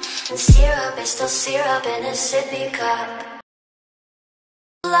 And syrup is still syrup in a sippy cup.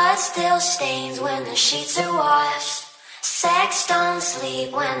 Blood still stains when the sheets are washed. Sex don't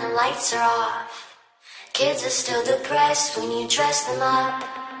sleep when the lights are off. Kids are still depressed when you dress them up.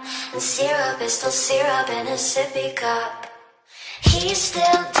 And syrup is still syrup in a sippy cup. He's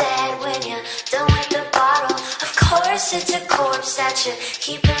still dead when you're done with the bottle. Of course it's a corpse that you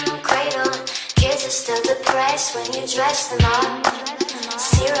keep in the cradle. Kids are still depressed when you dress them up.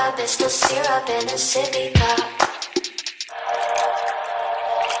 Syrup is still syrup in a sippy cup.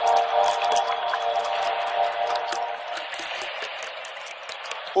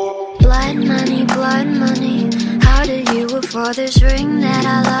 Blood money, how did you afford this ring that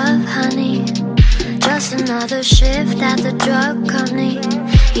I love, honey? Just another shift at the drug company.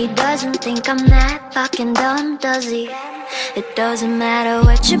 He doesn't think I'm that fucking dumb, does he? It doesn't matter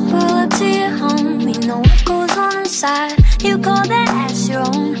what you pull up to your home. We know what goes on inside. You call that ass your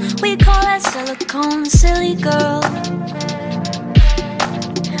own. We call that silicone, silly girl.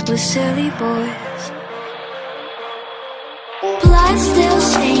 We're silly boys. Blood still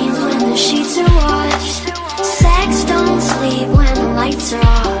stains when the sheets are washed. Sex don't sleep when the lights are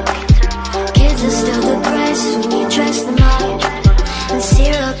off. Kids are still depressed when you dress them up. And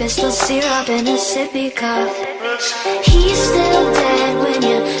syrup is still syrup in a sippy cup. He's still dead when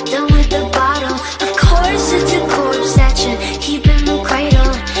you're done with the bottle. Of course it's a corpse that you keep in the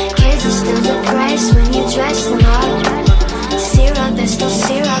cradle. Kids are still depressed when you dress them up. Syrup is still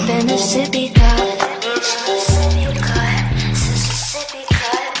syrup in a sippy cup.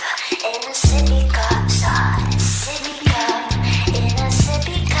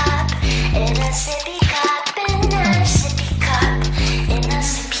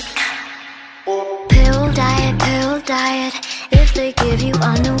 Diet. If they give you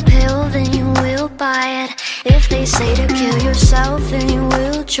a new pill, then you will buy it. If they say to kill yourself, then you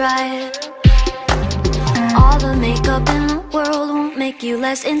will try it. All the makeup in the world won't make you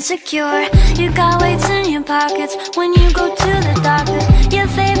less insecure. You got weights in your pockets when you go to the doctors. Your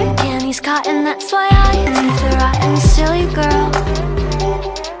favorite candy's cotton, that's why all your teeth are rotten. Silly girl,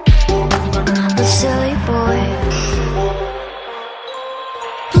 the silly boy.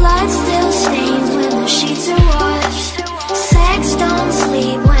 Blood still stains when the sheets are washed. Sex don't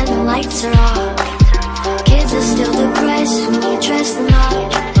sleep when the lights are off. Kids are still depressed when you dress them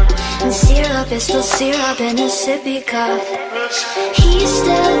up. And syrup is still syrup in a sippy cup. He's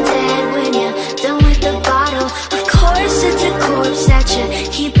still dead when you're done with the bottle. Of course it's a corpse that you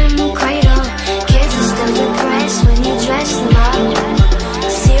keep in the cradle. Kids are still depressed when you dress them up.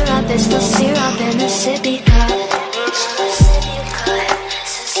 Syrup is still syrup in a sippy cup.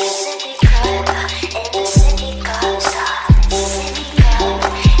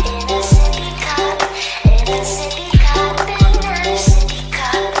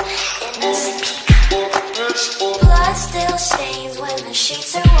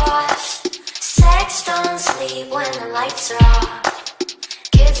 When the lights are off,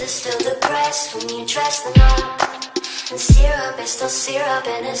 kids are still depressed when you dress them up. And syrup is still syrup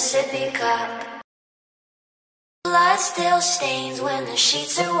in a sippy cup. Blood still stains when the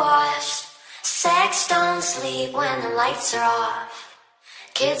sheets are washed. Sex don't sleep when the lights are off.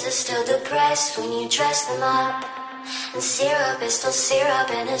 Kids are still depressed when you dress them up. And syrup is still syrup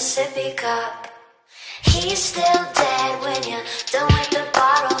in a sippy cup. He's still dead when you're done with the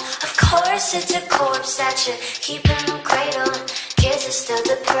bottle. Of course it's a corpse that you keep in the cradle. Kids are still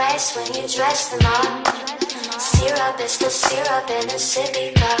depressed when you dress them up. Syrup is still syrup in a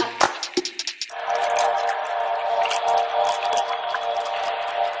sippy cup.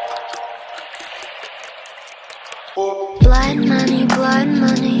 Blood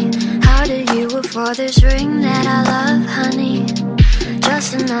money, how did you afford this ring that I love, honey?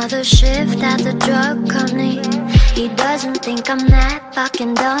 Just another shift at the drug company. He doesn't think I'm that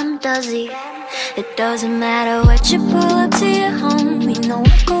fucking dumb, does he? It doesn't matter what you pull up to your home. We know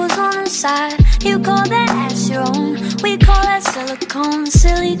what goes on inside. You call that ass your own. We call that silicone,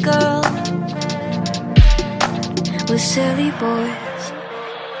 silly girl. We're silly boys.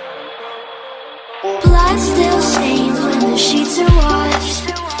 Blood still stains when the sheets are washed.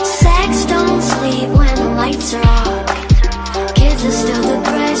 Sex don't sleep when the lights are off. Kids are still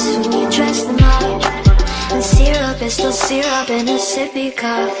depressed when you dress them up. And syrup is still syrup in a sippy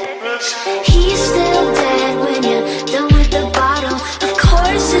cup. He's still dead when you're done with the bottle. Of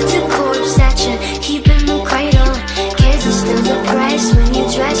course it's a corpse that you keep in the cradle. Kids are still depressed when you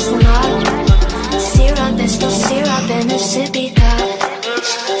dress them up. Syrup is still syrup in a sippy cup.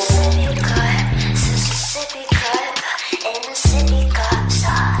 Sippy cup, in a sippy cup,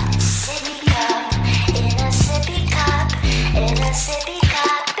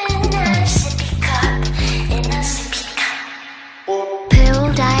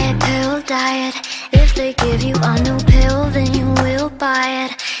 diet. If they give you a new pill, then you will buy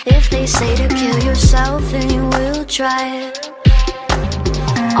it. If they say to kill yourself, then you will try it.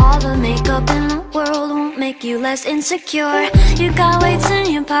 All the makeup in the world won't make you less insecure. You got weights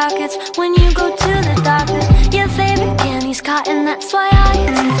in your pockets when you go to the doctors. Your favorite candy's cotton, that's why all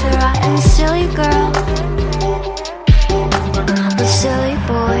your teeth are rotten. Silly girl, a silly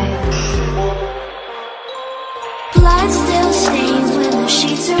boy. Blood still stains when the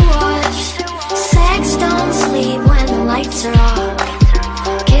sheets are washed. Sex don't sleep when the lights are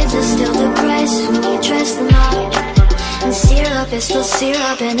off. Kids are still depressed when you dress them up. And syrup is still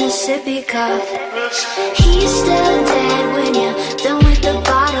syrup in a sippy cup. He's still dead when you're done with the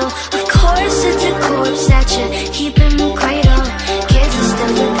bottle. Of course it's a corpse that you keep in the cradle. Kids are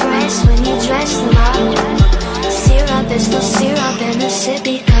still depressed when you dress them up. Syrup is still syrup in a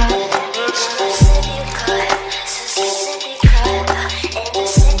sippy cup.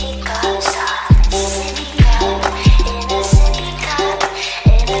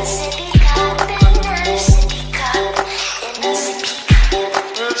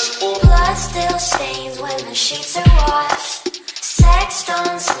 Sheets are washed. Sex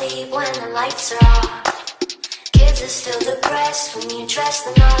don't sleep when the lights are off. Kids are still depressed when you dress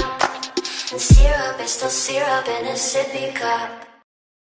them up. And syrup is still syrup in a sippy cup.